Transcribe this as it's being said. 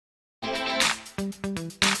Hello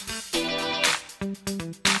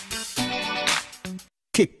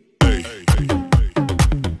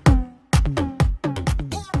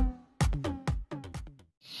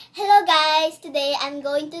guys! Today I'm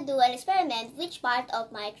going to do an experiment which part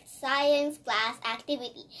of my science class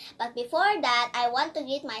activity. But before that, I want to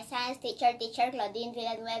greet my science teacher, Teacher Claudine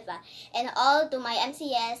Villanueva, and all to my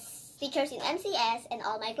MCS, teachers in MCS, and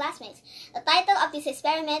all my classmates. The title of this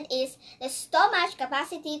experiment is the stomach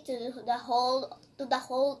capacity to hold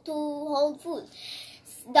food.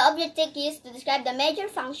 The objective is to describe the major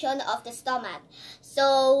function of the stomach.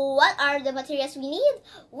 So, what are the materials we need?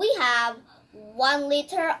 We have 1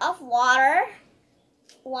 liter of water,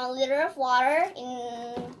 1 liter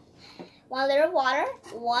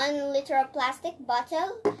of plastic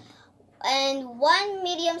bottle, and 1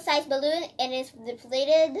 medium-sized balloon, and it's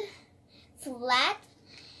deflated flat.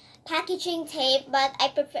 Packaging tape, but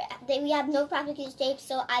we have no packaging tape,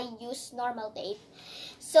 so I use normal tape.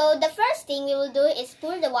 So the first thing we will do is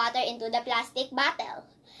pour the water into the plastic bottle.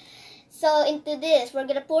 So into this, we're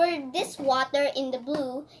gonna pour this water in the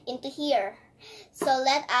blue into here. So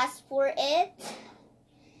let us pour it.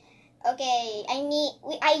 Okay, I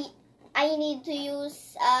need to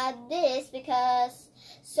use this because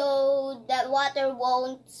so the water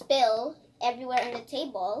won't spill everywhere on the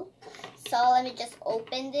table. So let me just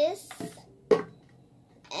open this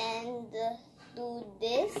and do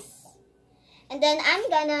this. And then I'm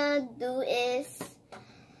gonna do is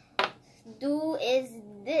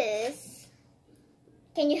this.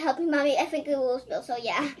 Can you help me, mommy? I think it will spill. So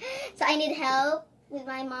yeah. So I need help with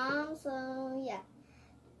my mom. So yeah.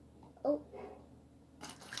 Oh.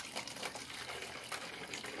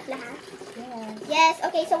 Lahat? Yeah. Yes.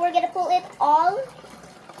 Okay. So we're gonna pull it all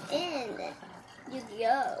in. You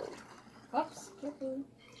go. Oops. Careful.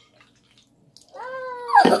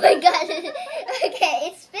 Oh my god. Okay,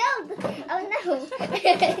 it spilled. Oh no.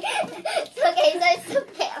 Okay, so it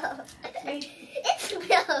spilled. It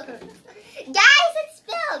spilled. Guys, it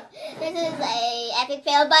spilled. This is a epic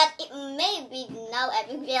fail, but it may be no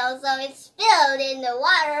epic fail. So it spilled in the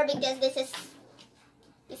water because this is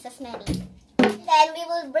smelly. Then we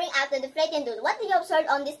will bring out the deflated balloon. What do you observe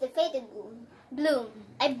on this deflated balloon?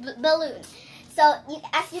 So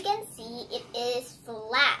as you can see, it is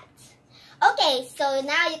flat. Okay, so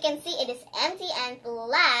now you can see it is empty and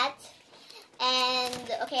flat. And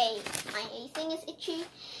okay, my thing is itchy.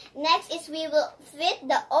 Next is we will fit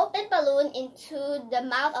the open balloon into the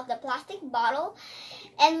mouth of the plastic bottle,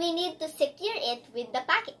 and we need to secure it with the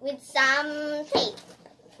packet with some tape.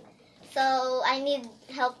 So I need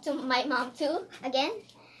help to my mom too again.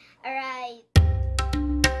 All right.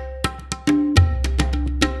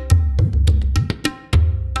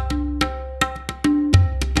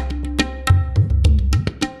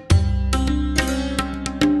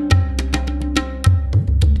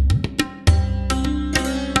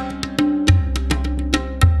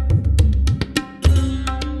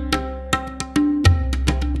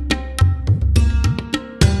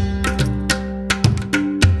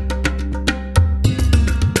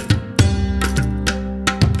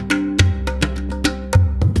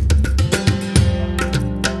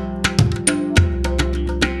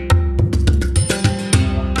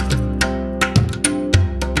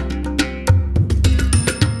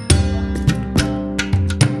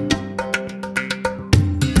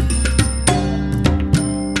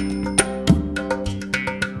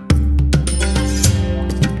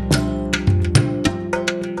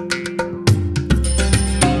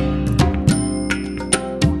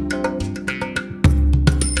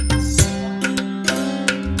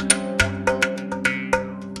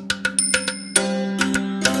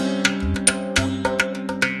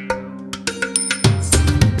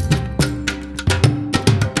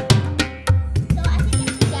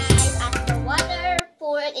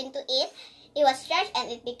 It was stretched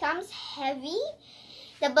and it becomes heavy.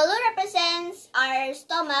 The balloon represents our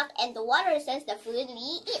stomach and the water represents the food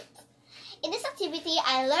we eat. In this activity,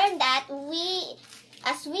 I learned that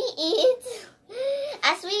as we eat,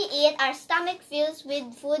 our stomach fills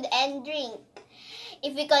with food and drink.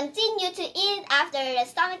 If we continue to eat after the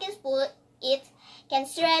stomach is full, it can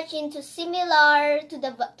stretch into similar to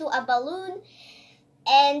a balloon,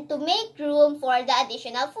 and to make room for the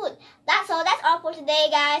additional food. That's all for today,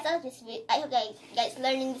 guys. I hope you guys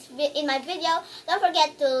learning this in my video. Don't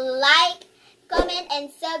forget to like, comment, and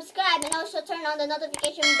subscribe, and also turn on the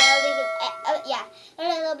notification bell.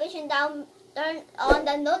 Turn on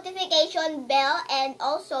the notification bell, and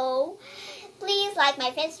also please like my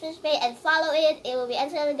Facebook page and follow it. It will be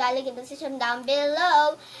Enzoyael in the description down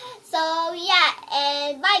below. So yeah,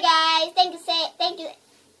 and bye guys. Thank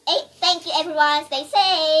you everyone. Stay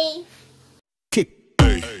safe.